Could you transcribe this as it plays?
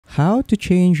How to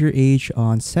change your age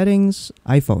on settings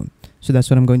iPhone. So that's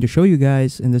what I'm going to show you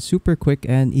guys in this super quick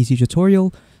and easy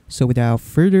tutorial. So without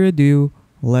further ado,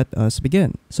 let us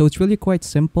begin. So it's really quite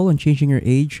simple on changing your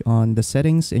age on the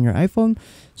settings in your iPhone.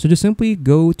 So just simply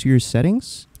go to your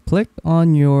settings, click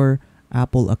on your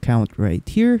Apple account right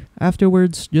here.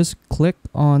 Afterwards, just click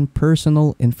on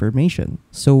personal information.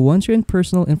 So once you're in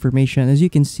personal information, as you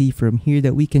can see from here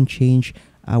that we can change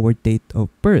our date of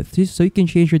birth. So you can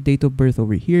change your date of birth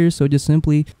over here. So just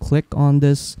simply click on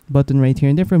this button right here,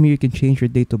 and then from here you can change your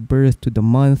date of birth to the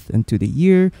month and to the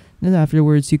year. And then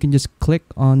afterwards you can just click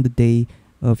on the day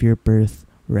of your birth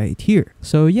right here.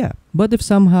 So yeah, but if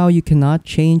somehow you cannot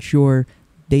change your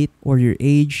date or your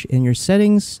age in your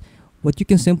settings, what you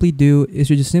can simply do is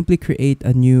you just simply create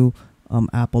a new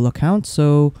Apple account.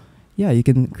 So yeah, you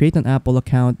can create an Apple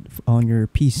account on your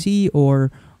PC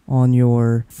or on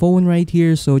your phone right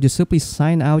here. So just simply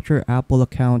sign out your Apple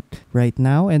account right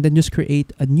now and then just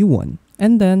create a new one.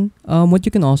 And then what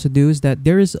you can also do is that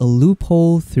there is a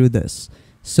loophole through this.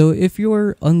 So if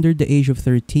you're under the age of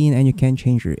 13 and you can't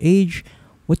change your age,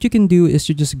 what you can do is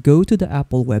to just go to the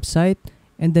Apple website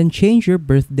and then change your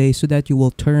birthday so that you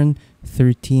will turn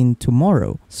 13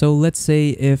 tomorrow. So let's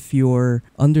say if you're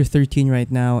under 13 right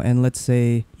now and let's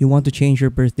say you want to change your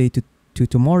birthday to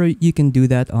tomorrow, you can do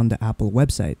that on the Apple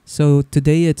website. So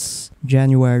today it's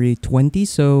January 20,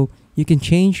 so you can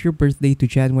change your birthday to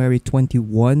January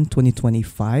 21,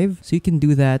 2025. So you can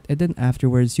do that, and then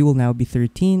afterwards you will now be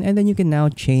 13, and then you can now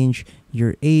change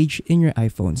your age in your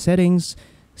iPhone settings.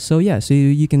 So yeah, so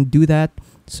you can do that.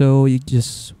 So you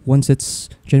just, once it's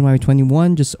January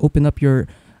 21, just open up your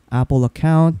Apple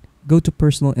account, go to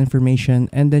personal information,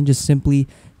 and then just simply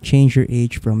change your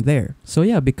age from there. So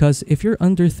yeah, because if you're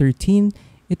under 13,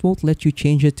 it won't let you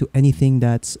change it to anything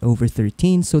that's over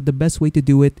 13. So the best way to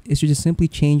do it is to just simply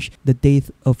change the date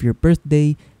of your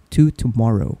birthday to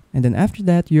tomorrow. And then after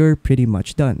that, you're pretty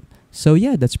much done. So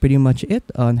yeah, that's pretty much it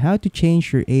on how to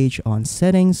change your age on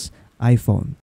settings iPhone.